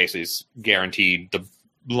contract basically is guaranteed the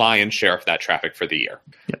lion's share of that traffic for the year.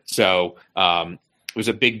 Yep. So, it was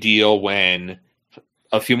a big deal when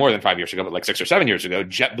a few more than 5 years ago, but like 6 or 7 years ago,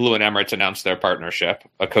 JetBlue and Emirates announced their partnership,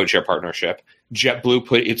 a code-share partnership. JetBlue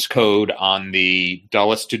put its code on the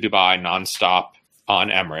Dulles to Dubai nonstop on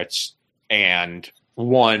Emirates and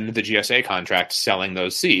won the GSA contract selling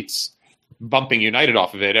those seats, bumping United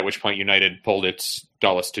off of it, at which point United pulled its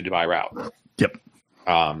Dulles to Dubai route. Yep.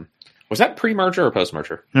 Was that pre-merger or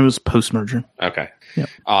post-merger? It was post-merger. Okay. Yep.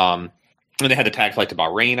 And they had the tag flight to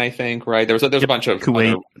Bahrain, I think, right? There's a bunch of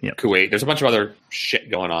Kuwait. There's a bunch of other shit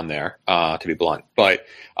going on there, to be blunt. But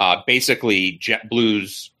basically,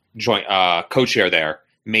 JetBlue's joint code-share there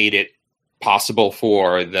made it possible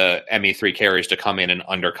for the ME3 carriers to come in and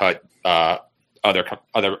undercut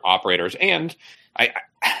other operators, and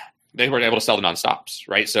they were able to sell the nonstops,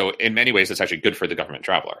 right? So in many ways, it's actually good for the government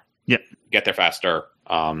traveler. Yeah, get there faster.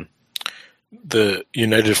 The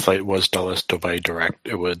United flight was Dulles Dubai direct.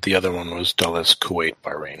 The other one was Dulles Kuwait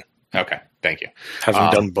Bahrain. Okay, thank you.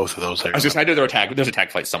 Having done both of those, I know there's a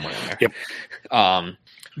tag flight somewhere in there. Yep.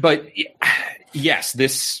 But yes,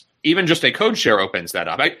 this even just a code share opens that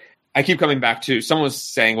up. I keep coming back to someone was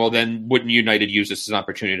saying, well, then wouldn't United use this as an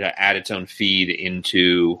opportunity to add its own feed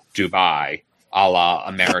into Dubai, a la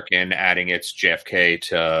American adding its JFK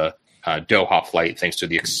to Doha flight thanks to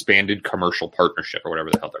the expanded commercial partnership or whatever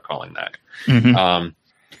the hell they're calling that,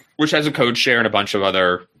 which has a code share and a bunch of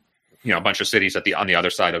other, a bunch of cities on the other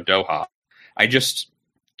side of Doha.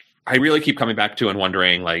 I really keep coming back to and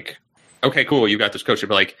wondering, like, okay, cool, you got this code share,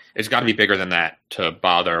 but like, it's got to be bigger than that to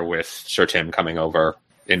bother with Sir Tim coming over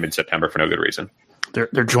in mid-September for no good reason.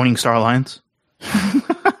 They're joining Star Alliance.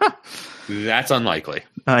 That's unlikely.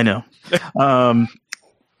 I know.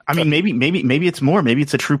 I mean, maybe it's more. Maybe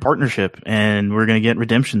it's a true partnership, and we're going to get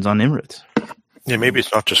redemptions on Emirates. Yeah, maybe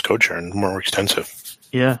it's not just code share and more extensive.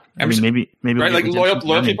 Yeah, I mean, maybe right. Like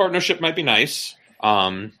loyalty partnership might be nice.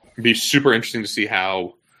 It'd be super interesting to see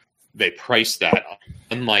how they price that.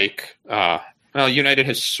 Unlike, United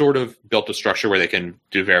has sort of built a structure where they can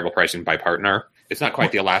do variable pricing by partner. It's not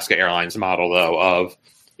quite the Alaska Airlines model, though. Of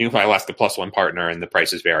you can fly Alaska plus one partner, and the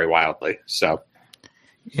prices vary wildly. So.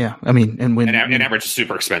 Yeah, I mean, and Emirates is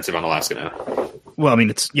super expensive on Alaska now. Well, I mean,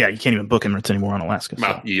 you can't even book Emirates anymore on Alaska. So.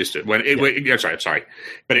 Well, you used to. Sorry,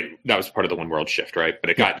 but that was part of the One World shift, right?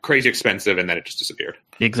 But it got crazy expensive, and then it just disappeared.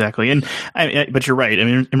 Exactly, but you're right. I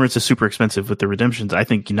mean, Emirates is super expensive with the redemptions. I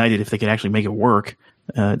think United, if they could actually make it work,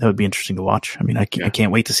 that would be interesting to watch. I mean, I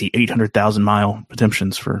can't wait to see 800,000-mile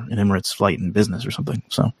redemptions for an Emirates flight in business or something.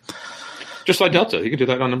 So. Just like Delta. You can do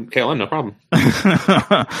that on KLM, no problem.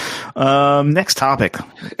 Next topic.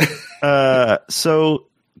 So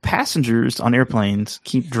passengers on airplanes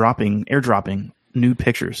keep airdropping nude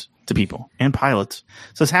pictures to people and pilots.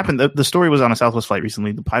 So this happened. The story was on a Southwest flight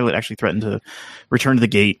recently. The pilot actually threatened to return to the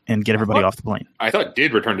gate and get everybody off the plane. I thought it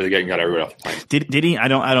did return to the gate and got everybody off the plane. Did he? I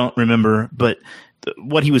don't remember. But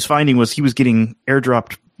what he was finding was he was getting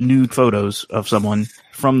airdropped nude photos of someone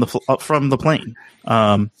from the plane.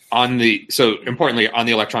 So importantly, on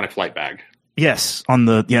the electronic flight bag. Yes, on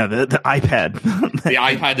the iPad. The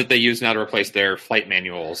iPad that they use now to replace their flight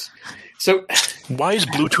manuals. So why is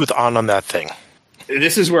Bluetooth on that thing?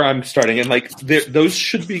 This is where I'm starting, and like those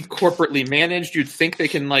should be corporately managed. You'd think they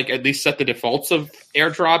can like at least set the defaults of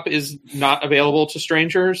AirDrop is not available to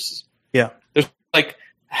strangers. Yeah, there's like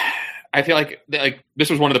I feel like this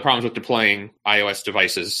was one of the problems with deploying iOS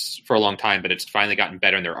devices for a long time, but it's finally gotten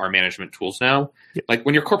better, and there are management tools now. Yeah. Like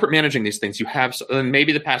when you're corporate managing these things, you have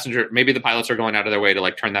maybe the pilots are going out of their way to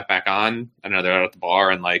like turn that back on. I know they're out at the bar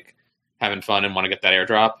and like having fun and want to get that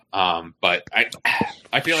AirDrop. But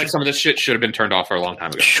I feel like some of this shit should have been turned off for a long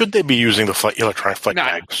time ago. Should they be using the electronic flight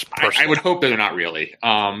bags? I would hope that they're not really.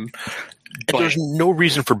 But there's no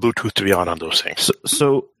reason for Bluetooth to be on those things.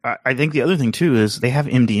 So I think the other thing too is they have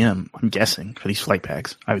MDM. I'm guessing for these flight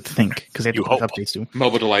bags. I would think because they have to put updates to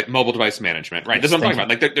mobile device management. Right. That's what I'm talking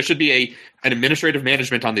about. Like there should be an administrative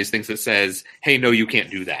management on these things that says, "Hey, no, you can't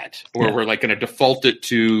do that," or we're like going to default it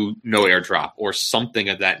to no AirDrop or something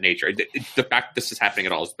of that nature. The fact that this is happening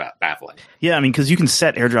at all is baffling. Yeah, I mean, because you can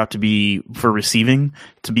set AirDrop to be for receiving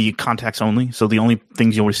to be contacts only. So the only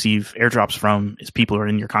things you'll receive AirDrops from is people who are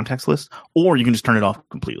in your contacts list. Or you can just turn it off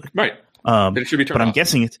completely. Right. It should be turned off. But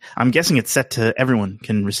I'm guessing it's set to everyone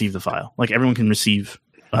can receive the file. Like everyone can receive.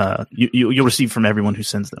 You'll receive from everyone who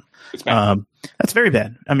sends them. It's bad. That's very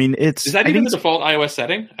bad. I mean, is that even the default iOS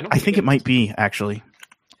setting? I think it might be actually.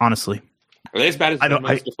 Honestly, are they as bad as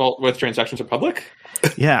the default with transactions are public?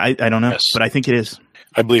 Yeah, I don't know, but I think it is.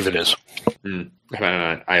 I believe it is. I haven't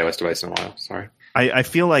had an iOS device in a while. Sorry. I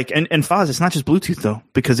feel like and Foz, it's not just Bluetooth though,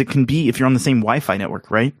 because it can be if you're on the same Wi-Fi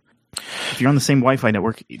network, right? If you're on the same Wi-Fi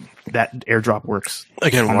network, that AirDrop works.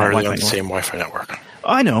 Again, why are they on the same Wi-Fi network?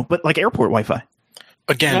 I know, but like airport Wi-Fi.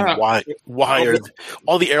 Again, why are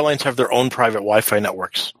all the airlines have their own private Wi-Fi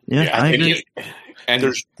networks? Yeah, I agree. And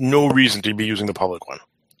there's no reason to be using the public one.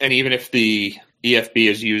 And even if the EFB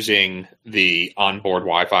is using the onboard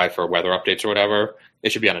Wi-Fi for weather updates or whatever,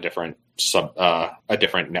 it should be on a different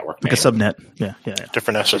different network, like a subnet. Yeah.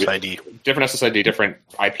 Different SSID, different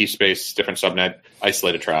IP space, different subnet,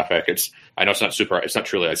 isolated traffic. I know it's not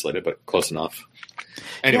truly isolated, but close enough.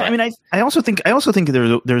 Anyway, yeah, I mean, I also think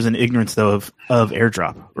there's an ignorance though of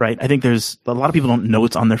AirDrop, right? I think there's a lot of people don't know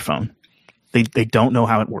it's on their phone. They don't know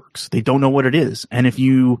how it works. They don't know what it is, and if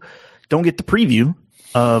you don't get the preview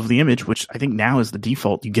of the image, which I think now is the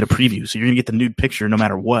default, you get a preview, so you're gonna get the nude picture no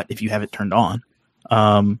matter what if you have it turned on.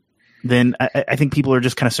 Then I think people are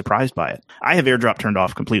just kind of surprised by it. I have AirDrop turned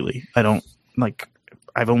off completely. I don't like.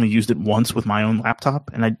 I've only used it once with my own laptop,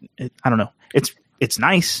 and I don't know. It's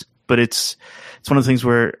nice, but it's one of the things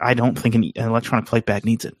where I don't think an electronic flight bag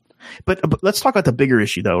needs it. But let's talk about the bigger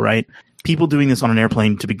issue, though, right? People doing this on an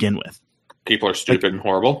airplane to begin with. People are stupid and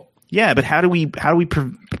horrible. Yeah, but how do we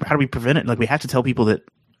prevent it? Like we have to tell people that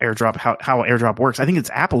AirDrop how AirDrop works. I think it's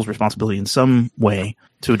Apple's responsibility in some way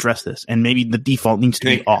to address this, and maybe the default needs to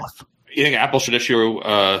be off. You think Apple should issue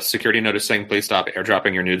a security notice saying, "Please stop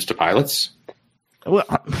airdropping your nudes to pilots"? Well,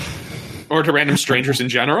 or to random strangers in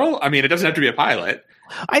general? I mean, it doesn't have to be a pilot.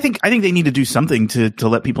 I think they need to do something to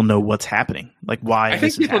let people know what's happening, like why. I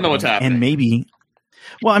think people know what's happening, and maybe.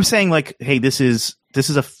 Well, I'm saying like, hey, this is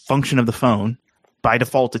a function of the phone. By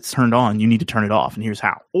default, it's turned on. You need to turn it off, and here's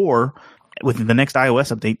how. Or with the next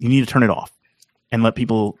iOS update, you need to turn it off and let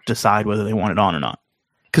people decide whether they want it on or not.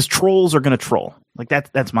 Because trolls are going to troll. Like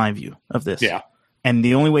that's my view of this. Yeah. And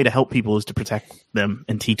the only way to help people is to protect them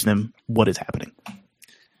and teach them what is happening.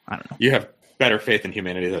 I don't know. You have better faith in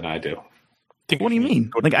humanity than I do. What do you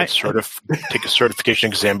mean? Like take a certification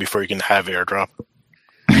exam before you can have AirDrop.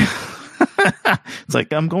 It's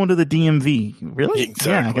like, I'm going to the DMV. Really?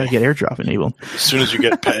 Exactly. Yeah, I got to get AirDrop enabled. As soon as you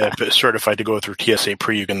get certified to go through TSA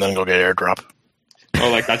Pre, you can then go get AirDrop. Oh,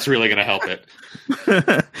 like that's really going to help it.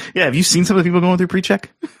 Yeah, have you seen some of the people going through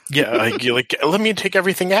pre-check? Yeah, you're like, let me take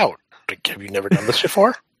everything out. Like, have you never done this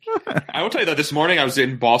before? I will tell you that this morning I was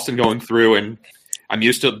in Boston going through, and I'm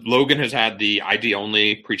used to, Logan has had the ID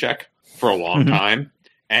only pre-check for a long time.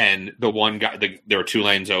 And the one guy, there were two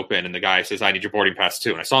lanes open, and the guy says, "I need your boarding pass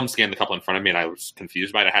too." And I saw him scan the couple in front of me, and I was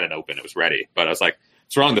confused by it. I had it open; it was ready, but I was like,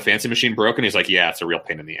 "What's wrong? The fancy machine broke?" And he's like, "Yeah, it's a real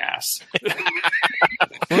pain in the ass."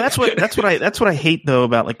 Well, that's what I hate though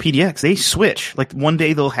about like PDX. They switch. Like one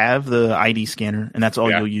day they'll have the ID scanner, and that's all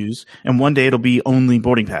you'll use, and one day it'll be only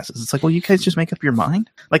boarding passes. It's like, well, you guys just make up your mind.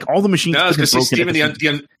 Like all the machines. No, because even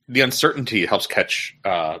the uncertainty helps catch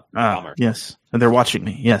bombers. Yes, and they're watching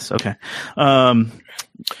me. Yes, okay.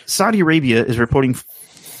 Saudi Arabia is reporting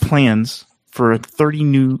plans for a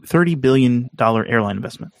 $30 billion airline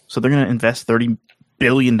investment. So they're going to invest $30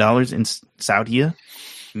 billion in Saudi?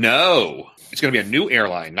 No, it's going to be a new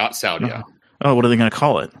airline, not Saudi. Oh, what are they going to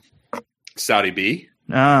call it? Saudi B.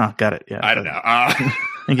 Ah, got it. Yeah, I don't know.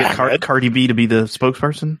 And get Cardi B to be the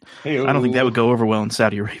spokesperson. Hey-o. I don't think that would go over well in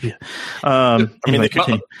Saudi Arabia.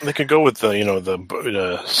 They could go with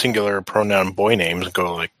the singular pronoun boy names and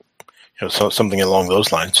go like something along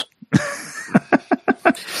those lines.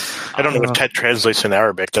 I don't know if Ted translates in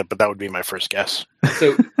Arabic, but that would be my first guess.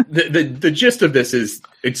 So the gist of this is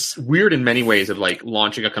it's weird in many ways of like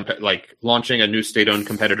launching a new state-owned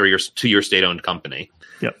competitor to your state-owned company.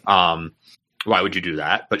 Yep. Why would you do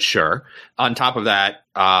that? But sure. On top of that,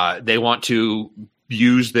 they want to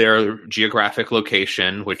use their geographic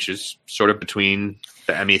location, which is sort of between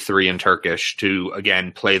the ME3 and Turkish, to,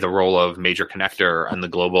 again, play the role of major connector in the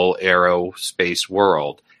global aerospace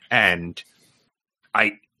world. And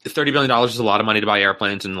 $30 billion is a lot of money to buy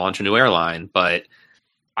airplanes and launch a new airline. But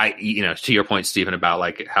to your point, Stephen, about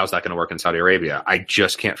like, how's that going to work in Saudi Arabia? I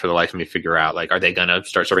just can't for the life of me figure out, like, are they going to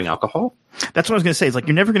start serving alcohol? That's what I was going to say. It's like,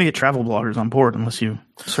 you're never going to get travel bloggers on board unless you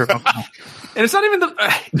serve alcohol. And it's not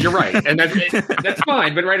even you're right. And that's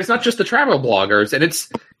fine. But right, it's not just the travel bloggers. And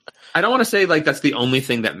I don't want to say like that's the only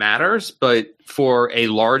thing that matters, but for a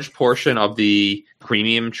large portion of the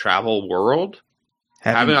premium travel world,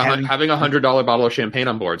 having a $100 bottle of champagne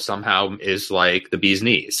on board somehow is like the bee's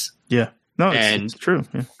knees. Yeah. No, it's true.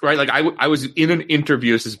 Yeah. Right. Like I was in an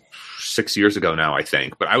interview, this is 6 years ago now, I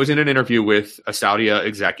think, but I was in an interview with a Saudi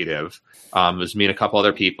executive. It was me and a couple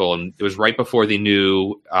other people. And it was right before the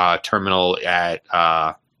new terminal at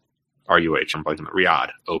RUH, I'm blanking,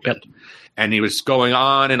 Riyadh opened. Yep. And he was going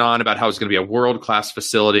on and on about how it's going to be a world-class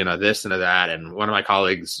facility and a this and a that. And one of my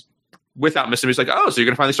colleagues, without missing, he's like, oh, so you're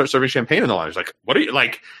going to finally start serving champagne in the line. I was like, what are you,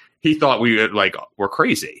 like, he thought we were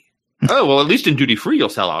crazy. Oh, well, at least in duty-free you'll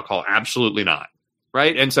sell alcohol. Absolutely not.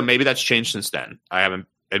 Right? And so maybe that's changed since then. I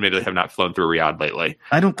admittedly have not flown through Riyadh lately.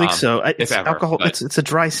 I don't think so. It's ever, alcohol. It's a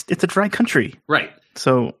dry country. Right.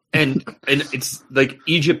 So and it's like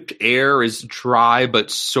Egypt Air is dry, but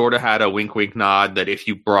sort of had a wink nod that if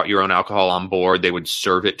you brought your own alcohol on board, they would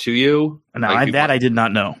serve it to you. No, I did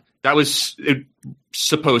not know. That was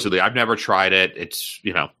supposedly. I've never tried it. It's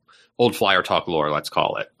old flyer talk lore, let's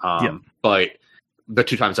call it. But the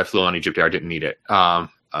 2 times I flew on Egypt Air, I didn't need it. I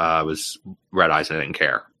was red eyes and I didn't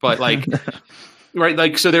care. But like. Right,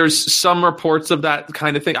 like, so there's some reports of that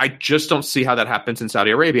kind of thing. I just don't see how that happens in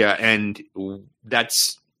Saudi Arabia, and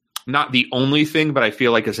that's not the only thing, but I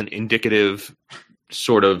feel like it's an indicative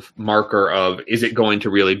sort of marker of, is it going to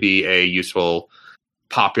really be a useful,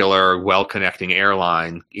 popular, well-connecting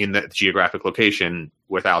airline in that geographic location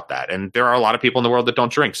without that? And there are a lot of people in the world that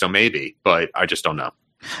don't drink, so maybe, but I just don't know.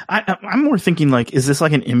 I'm more thinking, like, is this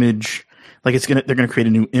like an image, like they're gonna create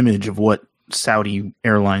a new image of what Saudi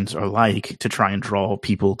airlines are like to try and draw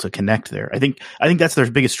people to connect there. I think that's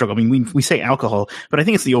their biggest struggle. I mean, we say alcohol, but I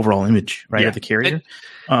think it's the overall image, right, of the carrier.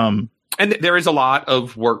 And there is a lot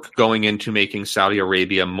of work going into making Saudi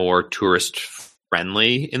Arabia more tourist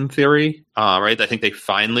friendly in theory, right? I think they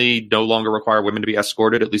finally no longer require women to be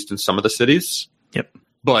escorted, at least in some of the cities. Yep.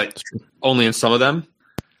 But only in some of them,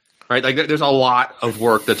 right? Like there's a lot of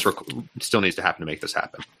work that's still needs to happen to make this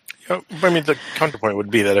happen. I mean, the counterpoint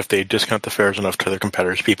would be that if they discount the fares enough to their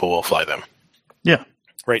competitors, people will fly them. Yeah.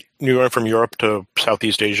 Right. You go from Europe to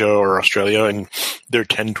Southeast Asia or Australia, and they're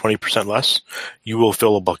 10, 20% less, you will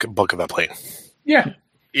fill a bulk of that plane. Yeah.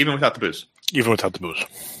 Even without the booze. Even without the booze.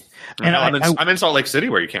 And I'm in Salt Lake City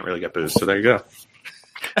where you can't really get booze, so there you go.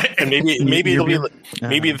 And maybe it'll be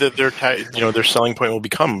their selling point will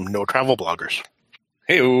become no travel bloggers.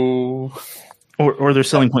 Hey-o. Or their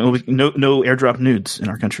selling point will be no airdrop nudes in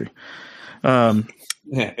our country.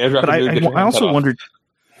 Airdrop but I also wondered.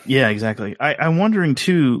 Yeah, exactly. I'm wondering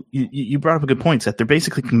too. You brought up a good point, Seth. They're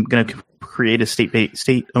basically going to create a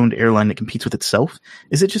state-owned airline that competes with itself.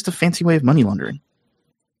 Is it just a fancy way of money laundering?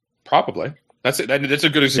 Probably. That's it. That's a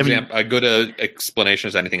good example. A good explanation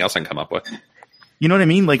as anything else I can come up with. You know what I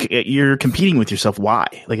mean? Like, you're competing with yourself. Why?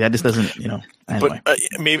 Like, that just doesn't, Anyway. But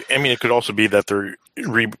maybe, I mean, it could also be that they're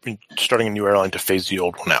starting a new airline to phase the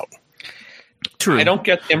old one out. True. I don't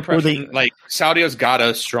get the impression, like, Saudi's got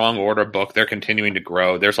a strong order book. They're continuing to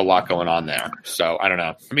grow. There's a lot going on there. So, I don't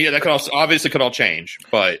know. I mean, that could also, obviously could all change,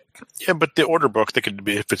 but. Yeah, but the order book, they could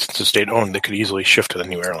be, if it's state-owned, they could easily shift to the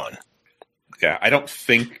new airline. Yeah, I don't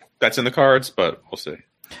think that's in the cards, but we'll see.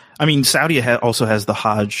 I mean, Saudi also has the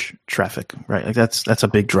Hajj traffic, right? Like that's a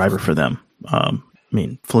big driver for them. I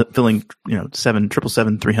mean, filling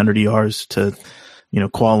 777-300 ERs to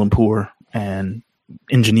Kuala Lumpur and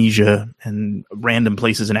Indonesia and random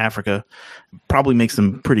places in Africa probably makes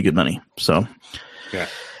them pretty good money. So, yeah.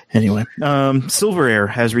 Anyway, Silver Air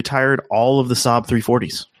has retired all of the Saab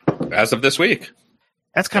 340s as of this week.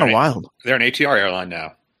 That's kind of wild. They're an ATR airline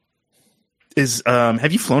now.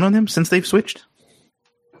 Have you flown on them since they've switched?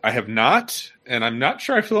 I have not, and I'm not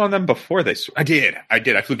sure I flew on them before they. I did.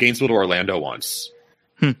 I flew Gainesville to Orlando once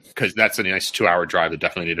because that's a nice 2-hour drive that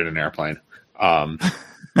definitely needed an airplane. I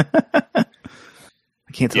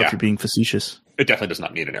can't tell if you're being facetious. It definitely does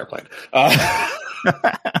not need an airplane.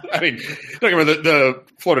 I mean, don't get me wrong, the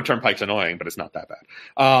Florida Turnpike's annoying, but it's not that bad.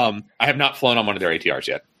 I have not flown on one of their ATRs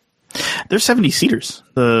yet. They're 70-seaters,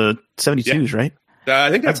 the 72s, right? I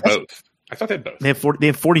think that's both. I thought they had both. They have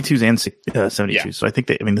 42s and 72s. Yeah. So I think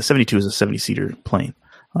the 72 is a 70-seater plane,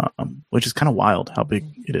 which is kind of wild how big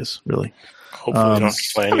it is, really. Hopefully, don't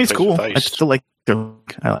fly any it's place cool. with I ice. still like their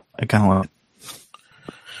look. I kind of like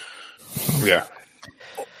it. Yeah.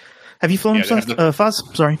 Have you flown them,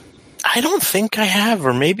 Foz? Sorry. I don't think I have,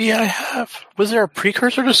 or maybe I have. Was there a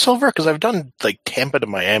precursor to Silver? Because I've done like Tampa to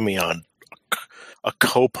Miami on a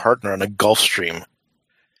co-partner on a Gulfstream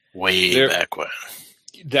way back when.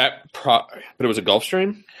 But it was a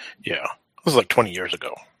Gulfstream? Yeah. It was like 20 years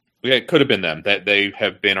ago. Yeah, it could have been them. That they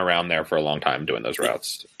have been around there for a long time doing those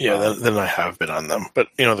routes. Yeah, then I have been on them. But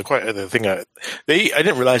the thing I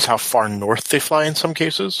didn't realize how far north they fly in some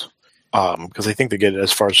cases. Because I think they get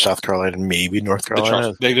as far as South Carolina and maybe North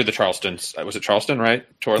Carolina. They did the Charlestons. Was it Charleston, right?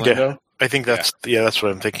 To Orlando? Yeah, I think that's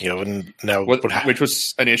what I'm thinking of. And now, which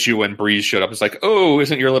was an issue when Breeze showed up. It's like, oh,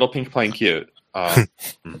 isn't your little pink plane cute?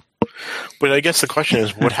 But I guess the question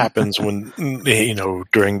is, what happens when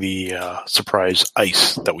during the surprise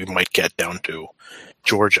ice that we might get down to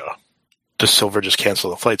Georgia? Does Silver just cancel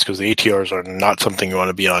the flights because the ATRs are not something you want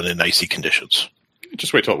to be on in icy conditions?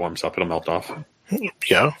 Just wait till it warms up; it'll melt off.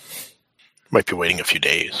 Yeah, might be waiting a few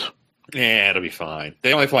days. Yeah, it'll be fine.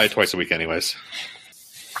 They only fly twice a week, anyways.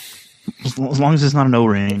 As long as it's not an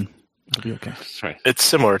O-ring, it'll be okay. That's right. It's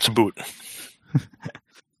similar. It's a boot.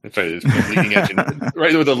 That's right. It's the leading edge,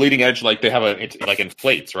 right with the leading edge, like they have it like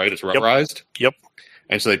inflates, right? It's rubberized. Yep.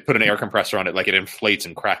 And so they put an air compressor on it, like it inflates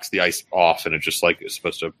and cracks the ice off, and it just like it's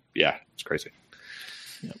supposed to. Yeah, it's crazy.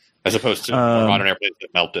 Yep. As opposed to modern airplanes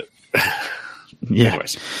that melt it. Yeah.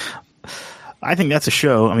 Anyways. I think that's a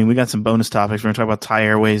show. I mean, we got some bonus topics. We're going to talk about Thai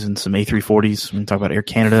Airways and some A340s. We're going to talk about Air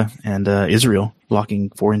Canada and Israel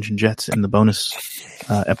blocking 4-engine jets in the bonus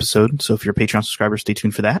episode. So if you're a Patreon subscriber, stay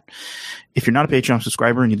tuned for that. If you're not a Patreon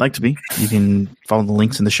subscriber and you'd like to be, you can follow the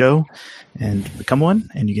links in the show and become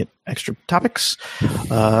one, and you get extra topics.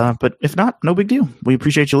 But if not, no big deal. We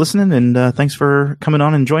appreciate you listening, and thanks for coming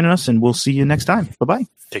on and joining us, and we'll see you next time. Bye-bye.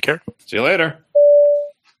 Take care. See you later.